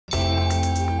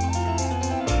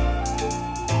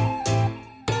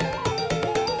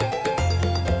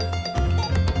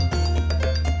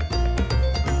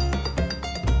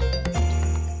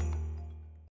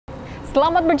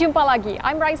Selamat berjumpa lagi.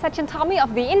 I'm Raissa Chentami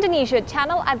of the Indonesia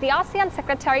channel at the ASEAN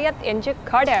Secretariat in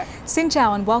Jakarta. Xin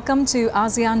chào and welcome to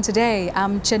ASEAN Today.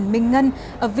 I'm Ngan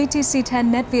of VTC10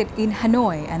 NetViet in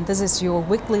Hanoi, and this is your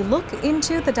weekly look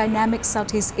into the dynamic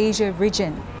Southeast Asia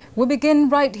region. We begin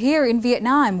right here in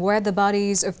Vietnam, where the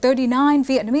bodies of 39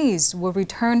 Vietnamese were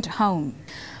returned home.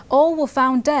 All were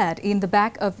found dead in the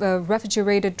back of a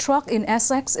refrigerated truck in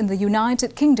Essex in the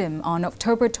United Kingdom on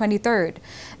October 23rd.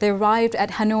 They arrived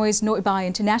at Hanoi's Nội Bài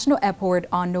International Airport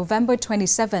on November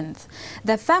 27th.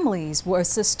 Their families were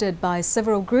assisted by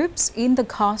several groups in the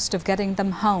cost of getting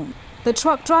them home. The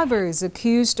truck drivers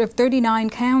accused of 39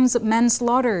 counts of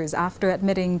manslaughter after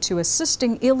admitting to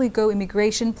assisting illegal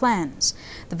immigration plans.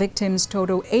 The victims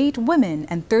total 8 women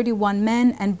and 31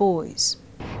 men and boys.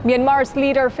 Myanmar's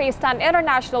leader faced an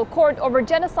international court over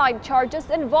genocide charges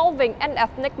involving an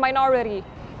ethnic minority.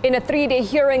 In a 3-day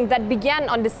hearing that began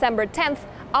on December 10th,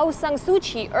 Aung San Suu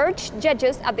Kyi urged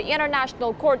judges at the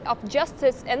International Court of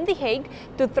Justice in The Hague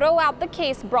to throw out the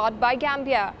case brought by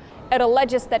Gambia. It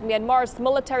alleges that Myanmar's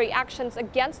military actions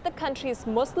against the country's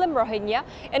Muslim Rohingya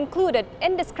included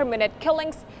indiscriminate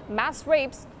killings, mass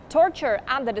rapes, torture,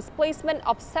 and the displacement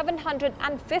of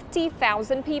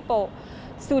 750,000 people.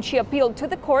 Suu Kyi appealed to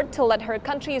the court to let her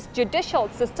country's judicial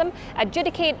system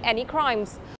adjudicate any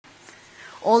crimes.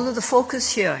 Although the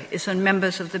focus here is on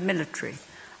members of the military,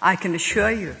 I can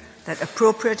assure you that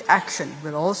appropriate action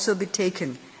will also be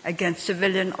taken against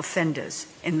civilian offenders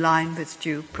in line with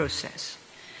due process.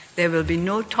 There will be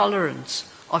no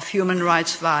tolerance of human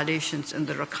rights violations in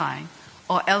the Rakhine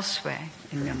or elsewhere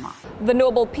in Myanmar. The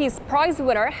Nobel Peace Prize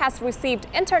winner has received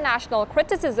international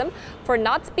criticism for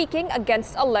not speaking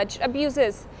against alleged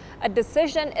abuses. A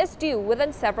decision is due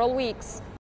within several weeks.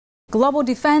 Global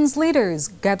defense leaders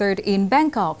gathered in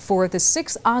Bangkok for the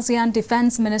 6th ASEAN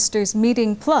Defense Ministers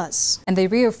Meeting Plus, and they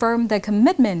reaffirmed their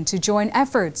commitment to joint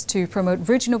efforts to promote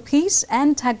regional peace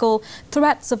and tackle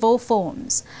threats of all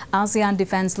forms. ASEAN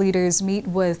defense leaders meet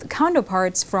with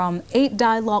counterparts from 8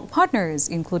 dialogue partners,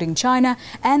 including China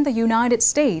and the United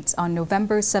States, on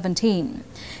November 17.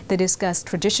 They discussed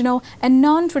traditional and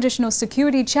non-traditional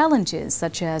security challenges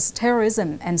such as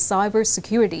terrorism and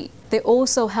cybersecurity. They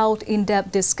also held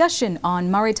in-depth discussion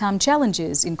on maritime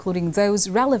challenges, including those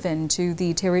relevant to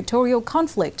the territorial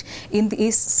conflict in the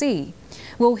East Sea.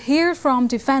 We'll hear from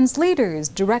defense leaders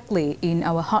directly in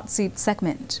our Hot Seat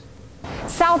segment.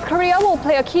 South Korea will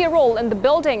play a key role in the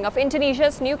building of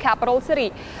Indonesia's new capital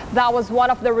city. That was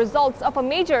one of the results of a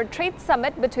major trade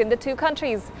summit between the two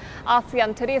countries.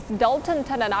 ASEAN Today's Dalton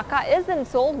Tananaka is in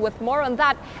Seoul with more on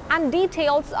that and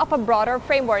details of a broader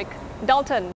framework.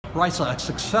 Dalton. Raissa, a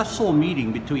successful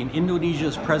meeting between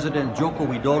Indonesia's President Joko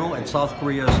Widodo and South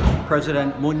Korea's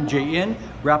President Moon Jae-in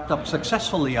wrapped up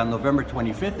successfully on November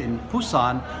 25th in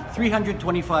Busan,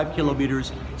 325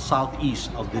 kilometers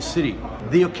southeast of this city.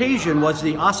 The occasion was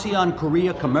the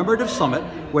ASEAN-Korea Commemorative Summit,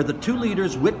 where the two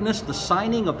leaders witnessed the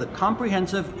signing of the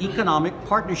Comprehensive Economic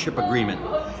Partnership Agreement.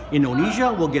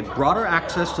 Indonesia will get broader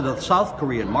access to the South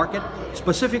Korean market,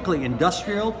 specifically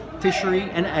industrial,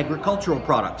 fishery, and agricultural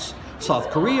products.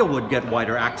 South Korea would get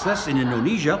wider access in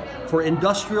Indonesia for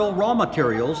industrial raw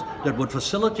materials that would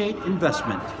facilitate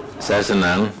investment. Saya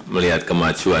senang melihat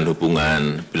kemajuan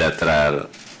hubungan bilateral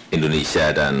Indonesia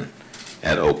dan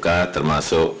ROK,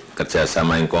 termasuk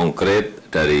kerjasama yang konkret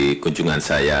dari kunjungan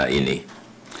saya ini.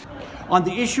 On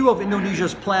the issue of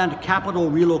Indonesia's planned capital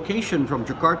relocation from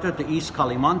Jakarta to East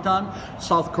Kalimantan,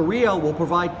 South Korea will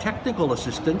provide technical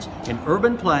assistance in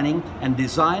urban planning and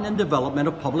design and development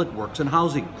of public works and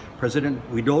housing. President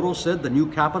Widodo said the new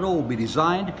capital will be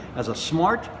designed as a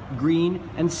smart, green,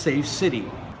 and safe city.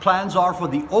 Plans are for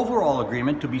the overall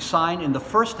agreement to be signed in the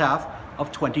first half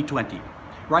of 2020.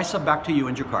 Raissa, back to you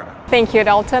in Jakarta. Thank you,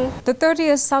 Dalton. The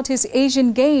 30th Southeast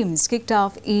Asian Games kicked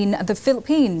off in the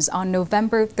Philippines on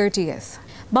November 30th.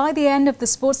 By the end of the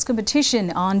sports competition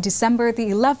on December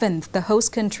the 11th, the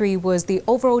host country was the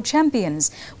overall champions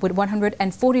with 149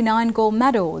 gold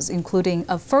medals, including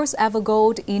a first-ever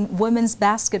gold in women's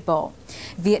basketball.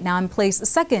 Vietnam placed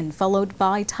second, followed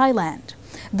by Thailand.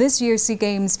 This year's SEA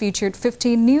Games featured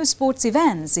 15 new sports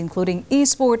events, including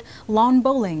e-sport, lawn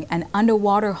bowling, and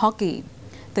underwater hockey.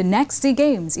 The next SEA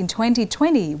Games in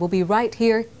 2020 will be right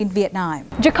here in Vietnam.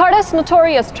 Jakarta's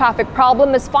notorious traffic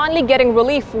problem is finally getting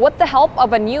relief with the help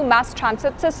of a new mass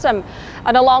transit system.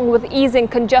 And along with easing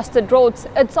congested roads,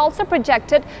 it's also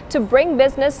projected to bring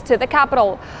business to the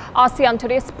capital. ASEAN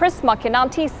Today's Prisma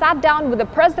Kinanti sat down with the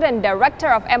President and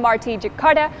Director of MRT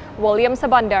Jakarta, William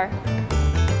Sabandar.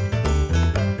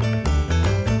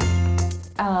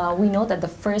 We know that the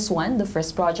first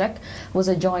project, was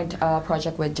a joint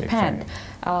project with Japan.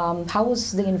 How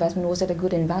was the investment? Was it a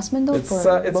good investment though? It's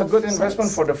a good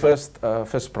investment for the first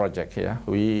project. Yeah,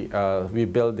 we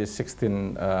built this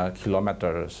 16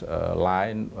 kilometers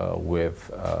line with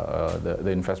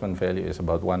the investment value is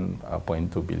about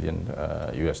 1.2 billion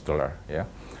US dollar. Yeah.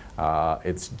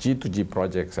 It's G2G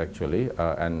projects actually,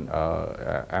 and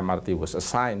MRT was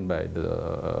assigned by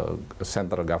the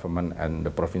central government and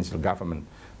the provincial government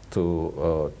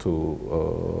to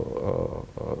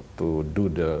do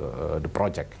the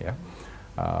project. Yeah,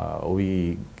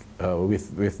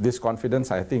 with this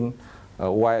confidence, I think.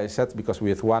 Why I said because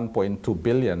with 1.2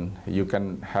 billion, you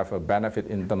can have a benefit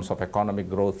in terms of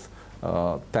economic growth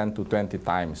 10 to 20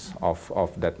 times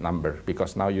of that number,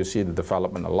 because now you see the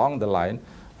development along the line.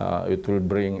 It will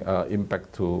bring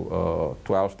impact to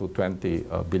 12 to 20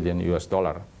 billion US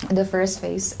dollar. The first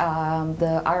phase,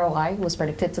 the ROI was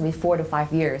predicted to be 4 to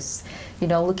 5 years. You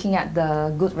know, looking at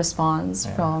the good response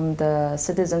from the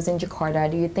citizens in Jakarta,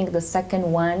 do you think the second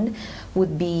one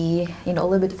would be, you know, a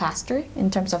little bit faster in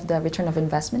terms of the return of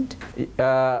investment?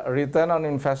 Return on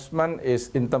investment is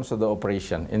in terms of the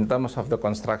operation. In terms of the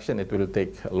construction, it will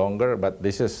take longer, but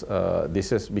this is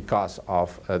because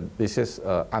of this is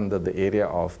under the area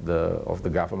of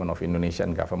the government of Indonesia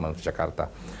and government of Jakarta.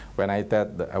 When I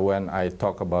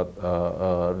talk about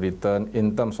return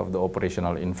in terms of the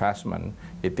operational investment,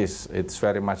 it's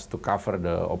very much to cover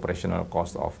the operational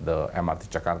cost of the MRT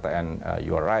Jakarta, and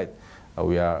you are right.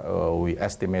 We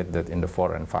estimate that in the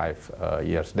 4 and 5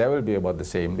 years they will be about the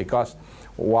same, because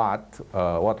what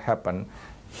happened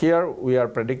here, we are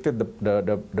predicted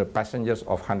the passengers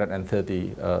of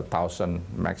 130,000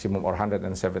 maximum, or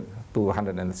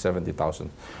 270,000.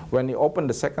 When you open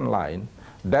the second line,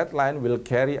 that line will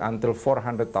carry until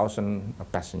 400,000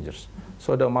 passengers.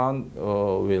 So the amount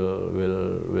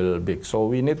will big. So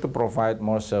we need to provide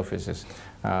more services.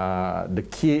 The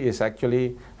key is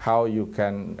actually how you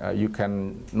can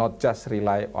not just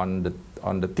rely on the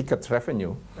tickets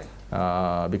revenue,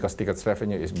 because tickets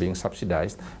revenue is being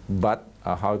subsidized, but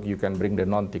how you can bring the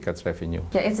non-tickets revenue.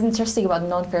 Yeah, it's interesting about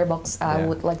non-fare box. I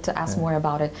would like to ask more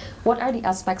about it. What are the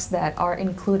aspects that are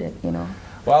included, you know?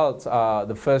 Well,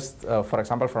 the first, for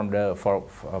example, from the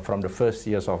first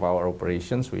years of our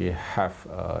operations, we have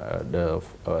the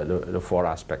 4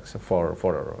 aspects, four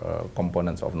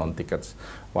components of non-tickets.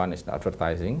 One is the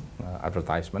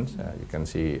advertisements. You can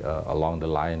see along the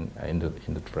line in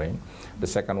the train. The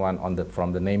second one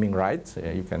from the naming rights.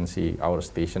 You can see our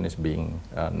station is being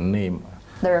named.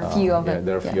 There are a few of it.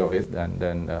 There are a few of it, and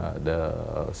then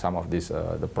some of this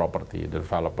the property the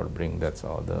developer bring. That's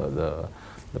all the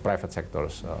private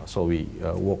sectors, so we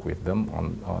work with them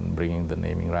on bringing the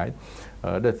naming right.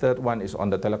 The third one is on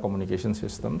the telecommunication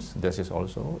systems. This is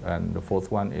also, and the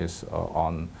fourth one is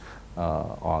on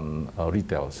a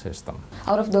retail system.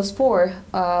 Out of those 4,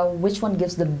 which one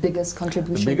gives the biggest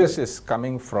contribution? The biggest is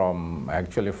coming from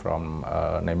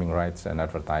naming rights and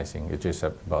advertising, which is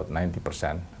about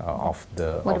 90% of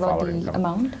the What of about our the income.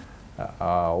 Amount?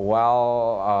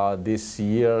 This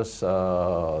year's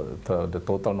the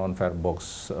total non-fare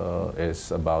box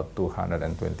is about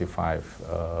 225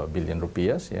 billion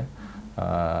rupiahs, yeah,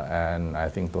 and I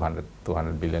think 200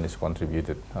 billion is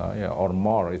contributed, or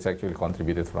more. It's actually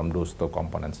contributed from those 2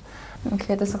 components.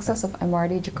 Okay, the success of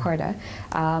MRT Jakarta,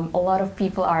 a lot of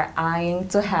people are eyeing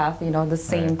to have, you know, the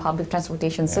same public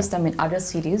transportation system in other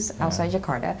cities outside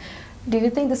Jakarta. Do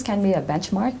you think this can be a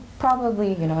benchmark?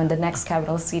 Probably, you know, in the next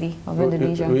capital city of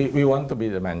Indonesia. We want to be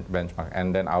the benchmark,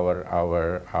 and then our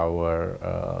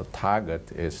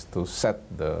target is to set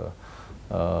the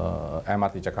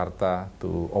MRT Jakarta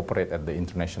to operate at the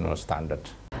international standard.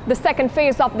 The second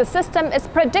phase of the system is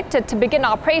predicted to begin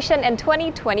operation in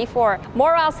 2024.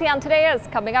 More ASEAN Today is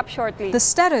coming up shortly. The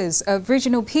status of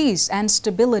regional peace and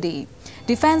stability.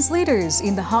 Defense leaders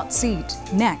in the hot seat.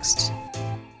 Next.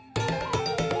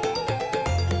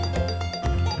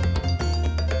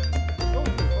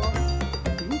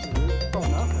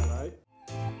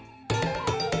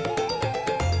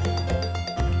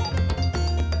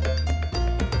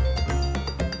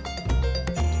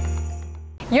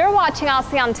 You're watching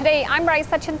ASEAN Today. I'm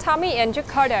Raissa Chentami in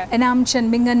Jakarta. And I'm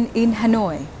Ngan in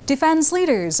Hanoi. Defense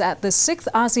leaders at the 6th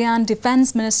ASEAN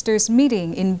Defense Ministers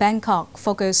meeting in Bangkok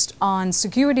focused on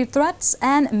security threats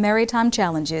and maritime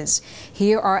challenges.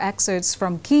 Here are excerpts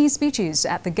from key speeches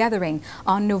at the gathering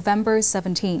on November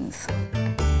 17th.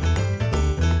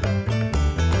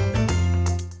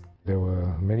 There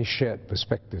were many many shared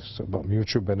perspectives about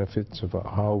mutual benefits, about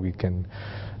how we can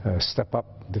step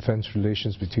up defense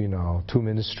relations between our two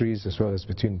ministries as well as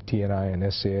between TNI and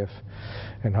SAF,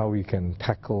 and how we can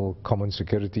tackle common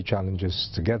security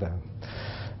challenges together.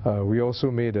 We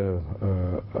also made a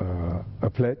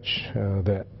pledge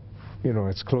that,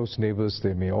 as close neighbors,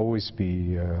 there may always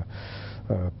be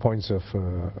points of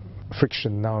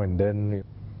friction now and then,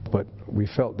 but we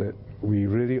felt that we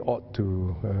really ought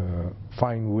to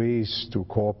find ways to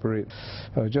cooperate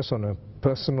just on a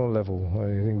personal level.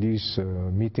 I think this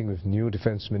meeting with new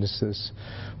defense ministers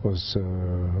was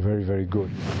very, very good.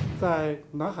 在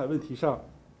南海问题上，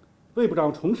卫部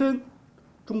长重申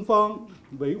中方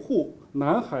维护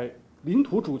南海领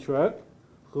土主权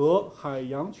和海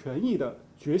洋权益的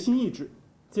决心意志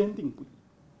坚定不移，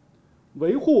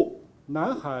维护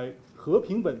南海和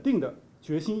平稳定的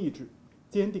决心意志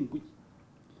坚定不移，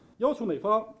要求美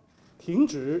方停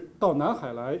止到南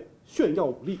海来炫耀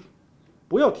武力，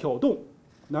不要挑动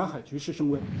南海局势升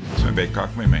温。 मैं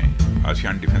Bangkok में मैं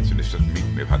ASEAN defence minister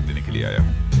meet में भाग लेने के लिए आया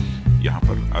हूँ। यहाँ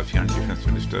पर आसियान डिफेंस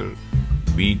मिनिस्टर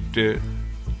मीट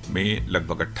में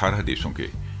लगभग 18 देशों के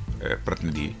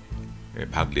प्रतिनिधि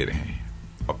भाग ले रहे हैं,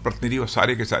 और प्रतिनिधि वो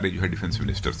सारे के सारे जो है डिफेंस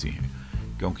मिनिस्टर्स ही हैं,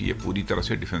 क्योंकि ये पूरी तरह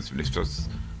से डिफेंस मिनिस्टर्स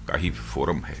का ही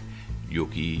फोरम है जो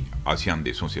कि आसियान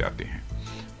देशों से आते हैं,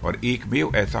 और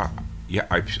एकमेव ऐसा यह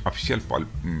ऑफिशियल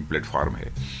प्लेटफॉर्म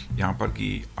है यहाँ पर कि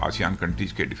आसियान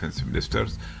कंट्रीज के डिफेंस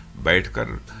मिनिस्टर्स बैठकर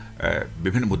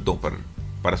विभिन्न मुद्दों पर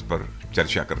परस्पर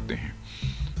चर्चा करते हैं।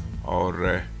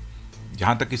 और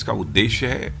जहाँ तक इसका उद्देश्य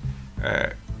है,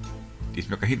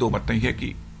 इसमें कहीं दो मत नहीं है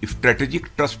कि स्ट्रेटेजिक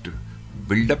ट्रस्ट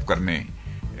बिल्डअप करने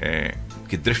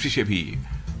की दृष्टि से भी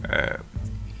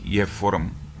यह फोरम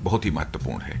बहुत ही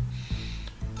महत्वपूर्ण है,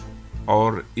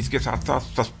 और इसके साथ साथ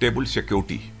सस्टेनेबल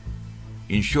सिक्योरिटी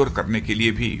इंश्योर करने के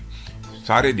लिए भी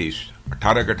सारे देश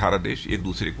 18 के 18 देश एक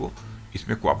दूसरे को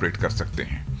इसमें कोऑपरेट कर सकते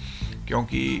हैं,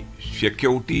 क्योंकि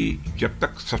सिक्योरिटी जब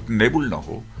तक सस्टेनेबल ना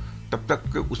हो तब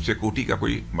तक उस सिक्योरिटी का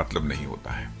कोई मतलब नहीं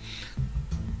होता है।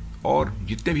 और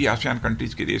जितने भी आसियान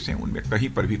कंट्रीज के देश हैं उनमें कहीं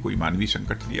पर भी कोई मानवीय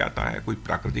संकट भी आता है, कोई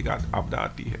प्राकृतिक आपदा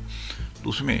आती है, तो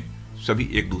उसमें सभी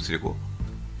एक दूसरे को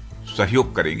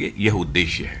सहयोग करेंगे, यह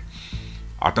उद्देश्य है।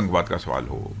 आतंकवाद का सवाल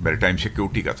हो, मैरीटाइम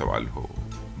सिक्योरिटी का सवाल हो,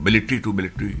 मिलिट्री टू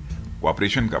मिलिट्री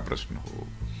कोऑपरेशन का प्रश्न हो,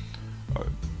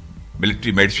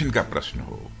 मिलिट्री मेडिसिन का प्रश्न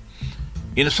हो,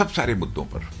 इन सब सारे मुद्दों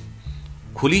पर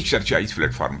खुली चर्चा इस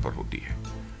प्लेटफॉर्म पर होती है।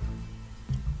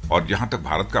 और जहां तक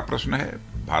भारत का प्रश्न है,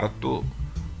 भारत तो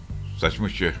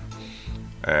सचमुच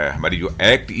हमारी जो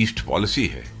एक्ट ईस्ट पॉलिसी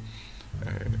है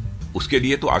उसके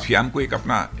लिए तो आसियान को एक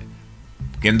अपना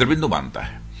केंद्र बिंदु मानता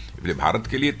है, इसलिए भारत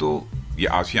के लिए तो ये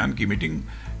आसियान की मीटिंग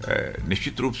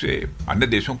निश्चित रूप से अन्य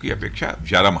देशों की अपेक्षा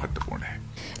ज्यादा महत्वपूर्ण है।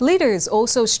 Leaders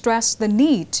also stressed the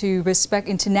need to respect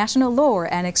international law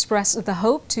and expressed the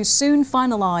hope to soon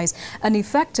finalize an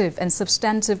effective and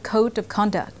substantive code of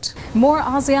conduct. More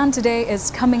ASEAN Today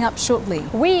is coming up shortly.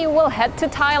 We will head to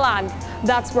Thailand.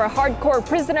 That's where hardcore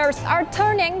prisoners are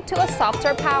turning to a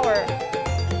softer power.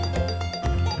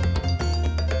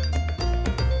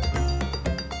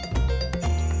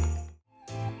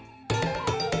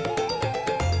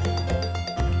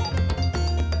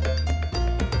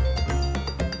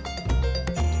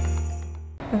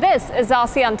 This is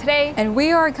ASEAN Today. And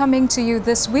we are coming to you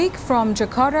this week from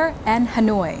Jakarta and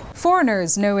Hanoi.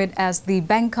 Foreigners know it as the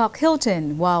Bangkok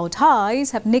Hilton, while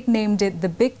Thais have nicknamed it the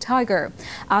Big Tiger.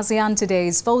 ASEAN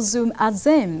Today's Fozum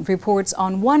Azim reports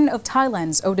on one of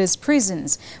Thailand's oldest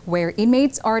prisons, where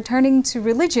inmates are turning to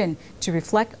religion to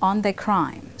reflect on their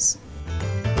crimes.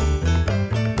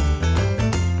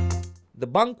 The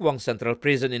Bang Kwang Central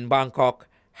Prison in Bangkok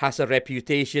has a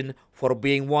reputation for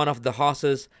being one of the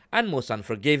harshest and most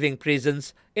unforgiving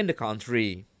prisons in the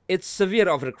country. Its severe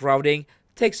overcrowding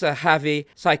takes a heavy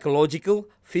psychological,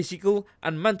 physical,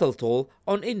 and mental toll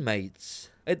on inmates.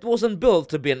 It wasn't built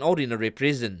to be an ordinary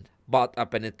prison, but a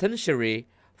penitentiary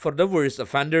for the worst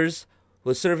offenders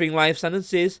who are serving life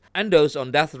sentences and those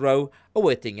on death row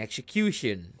awaiting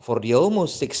execution. For the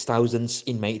almost 6,000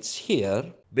 inmates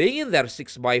here, being in their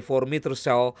 6x4-meter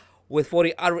cell with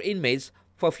 40 other inmates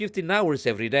for 15 hours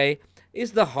every day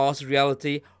is the harsh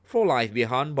reality for life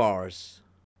behind bars.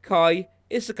 Kai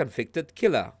is a convicted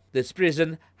killer. This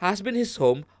prison has been his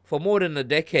home for more than a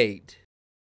decade.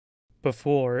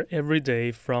 Before, every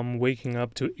day from waking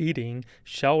up to eating,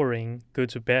 showering, go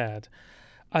to bed,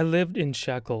 I lived in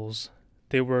shackles.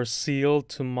 They were sealed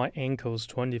to my ankles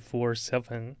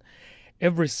 24/7.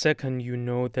 Every second you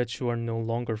know that you are no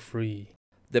longer free.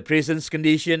 The prison's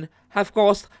condition have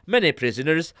caused many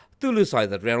prisoners to lose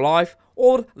either their life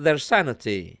or their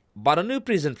sanity. But a new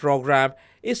prison program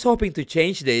is hoping to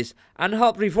change this and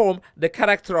help reform the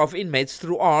character of inmates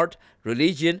through art,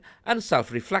 religion, and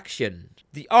self-reflection.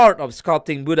 The art of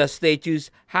sculpting Buddha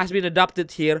statues has been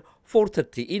adopted here for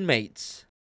 30 inmates.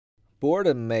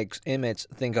 Boredom makes inmates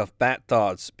think of bad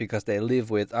thoughts because they live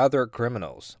with other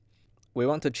criminals. We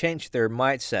want to change their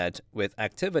mindset with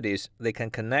activities they can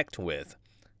connect with.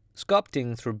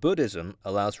 Sculpting through Buddhism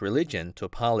allows religion to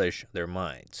polish their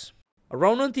minds.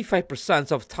 Around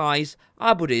 95% of Thais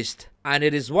are Buddhist, and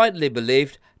it is widely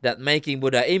believed that making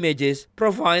Buddha images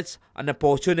provides an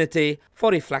opportunity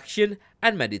for reflection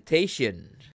and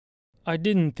meditation. I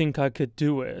didn't think I could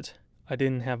do it. I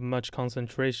didn't have much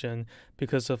concentration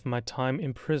because of my time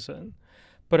in prison.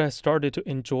 But I started to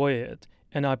enjoy it,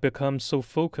 and I become so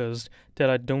focused that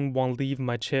I don't want to leave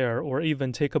my chair or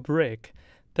even take a break.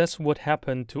 That's what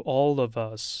happened to all of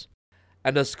us.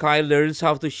 And as Sky learns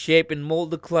how to shape and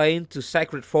mold the clay into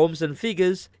sacred forms and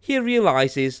figures, he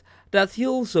realizes that he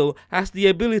also has the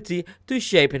ability to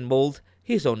shape and mold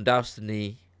his own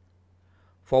destiny.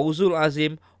 Fauzul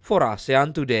Azim for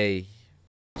ASEAN Today.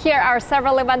 Here are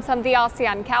several events on the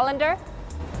ASEAN calendar.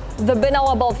 The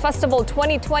Binalabal Festival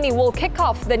 2020 will kick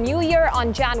off the new year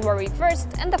on January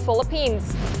 1st in the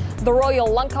Philippines. The Royal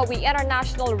Langkawi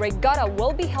International Regatta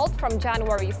will be held from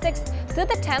January 6th to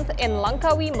the 10th in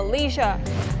Langkawi, Malaysia.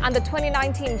 And the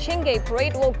 2019 Chingay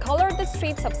Parade will color the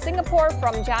streets of Singapore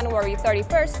from January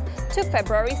 31st to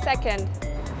February 2nd.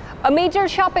 A major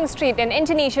shopping street in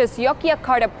Indonesia's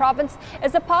Yogyakarta province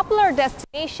is a popular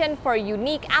destination for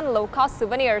unique and low-cost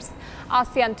souvenirs.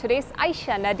 ASEAN Today's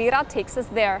Raissa Nadira takes us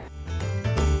there.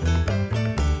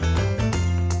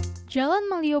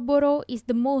 Jalan Malioboro is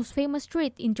the most famous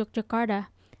street in Yogyakarta,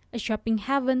 a shopping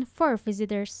haven for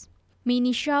visitors.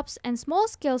 Many shops and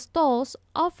small-scale stalls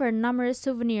offer numerous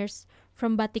souvenirs,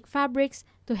 from batik fabrics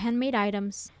to handmade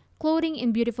items. Clothing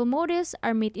in beautiful motifs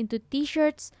are made into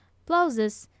t-shirts,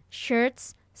 blouses,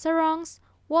 shirts, sarongs,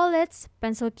 wallets,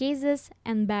 pencil cases,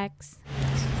 and bags.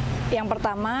 Yang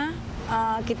pertama,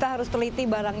 kita harus teliti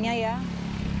barangnya ya,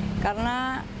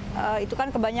 karena itu kan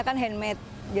kebanyakan handmade.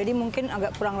 Jadi mungkin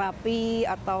agak kurang rapi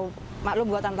atau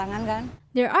maklum buatan tangan kan.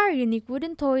 There are unique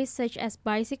wooden toys such as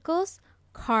bicycles,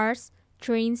 cars,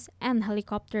 trains, and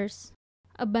helicopters.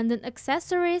 Abundant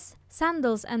accessories,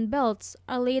 sandals, and belts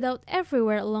are laid out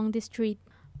everywhere along the street.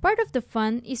 Part of the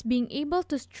fun is being able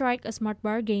to strike a smart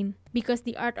bargain, because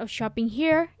the art of shopping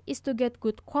here is to get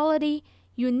good quality,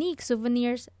 unique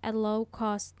souvenirs at low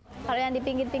cost. Kalau yang di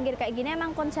pinggir-pinggir kayak gini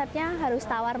emang konsepnya harus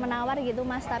tawar-menawar gitu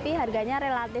Mas, tapi harganya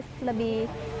relatif lebih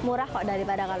murah kok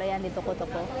daripada kalau yang di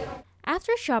toko-toko.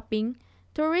 After shopping,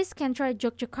 tourists can try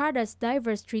Yogyakarta's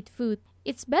diverse street food.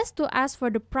 It's best to ask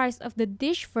for the price of the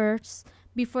dish first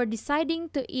before deciding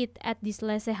to eat at this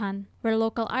lesehan, where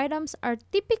local items are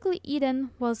typically eaten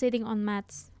while sitting on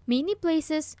mats. Many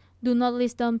places do not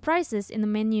list down prices in the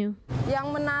menu.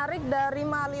 Yang menarik dari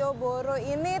Malioboro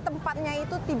ini tempatnya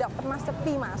itu tidak pernah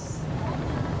sepi, Mas.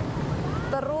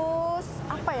 Terus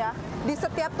apa ya? Di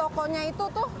setiap tokonya itu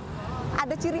tuh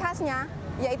ada ciri khasnya,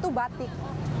 yaitu batik.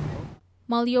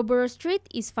 Malioboro Street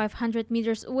is 500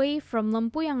 meters away from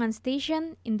Lempuyangan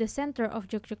Station in the center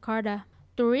of Yogyakarta.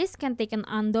 Tourists can take an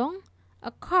andong,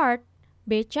 a cart,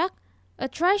 becak,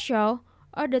 a trishaw,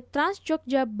 or the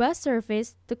Trans-Jogja bus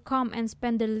service to come and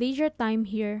spend their leisure time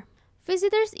here.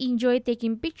 Visitors enjoy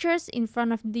taking pictures in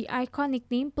front of the iconic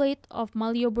nameplate of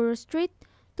Malioboro Street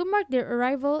to mark their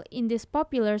arrival in this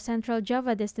popular Central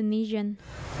Java destination.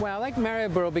 Well, I like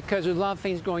Malioboro because there's a lot of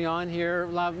things going on here,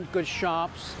 a lot of good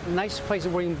shops, nice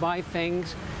places where you can buy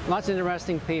things, lots of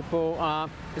interesting people.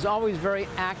 It's always very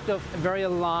active, very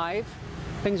alive.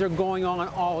 Things are going on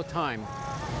all the time.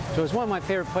 So it's one of my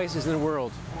favorite places in the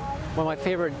world. One of my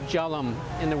favorite jalam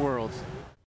in the world.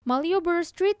 Malioboro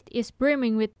Street is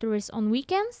brimming with tourists on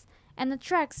weekends and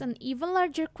attracts an even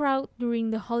larger crowd during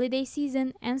the holiday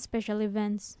season and special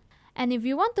events. And if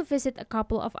you want to visit a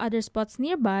couple of other spots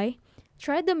nearby,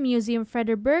 try the Museum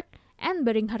Frederberg and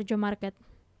Beringharjo Market.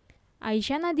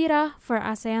 Raissa Nadira for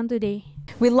ASEAN Today.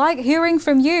 We like hearing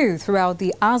from you throughout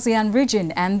the ASEAN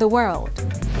region and the world.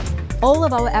 All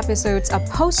of our episodes are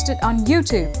posted on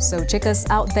YouTube, so check us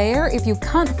out there if you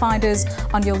can't find us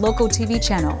on your local TV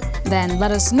channel. Then let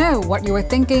us know what you are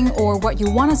thinking or what you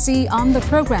want to see on the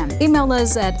program. Email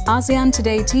us at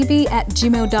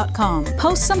aseantodaytv@gmail.com.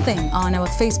 Post something on our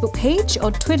Facebook page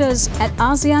or tweet us at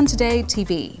ASEAN Today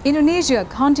TV. Indonesia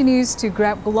continues to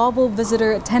grab global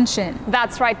visitor attention.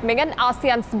 That's right, Minh.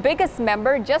 ASEAN's biggest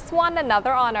member just won another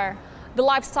honor. The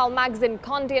lifestyle magazine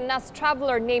Condé Nast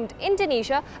Traveler named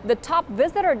Indonesia the top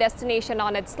visitor destination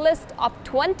on its list of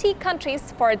 20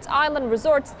 countries for its island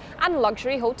resorts and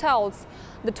luxury hotels.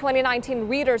 The 2019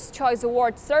 Reader's Choice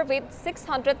Award surveyed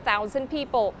 600,000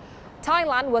 people.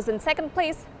 Thailand was in second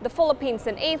place, the Philippines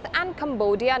in 8th, and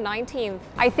Cambodia 19th.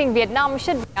 I think Vietnam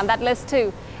should be on that list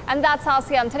too. And that's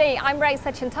ASEAN Today. I'm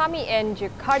Raissa Chentami in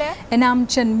Jakarta. And I'm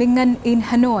Ngan in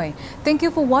Hanoi. Thank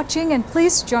you for watching, and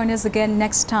please join us again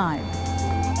next time.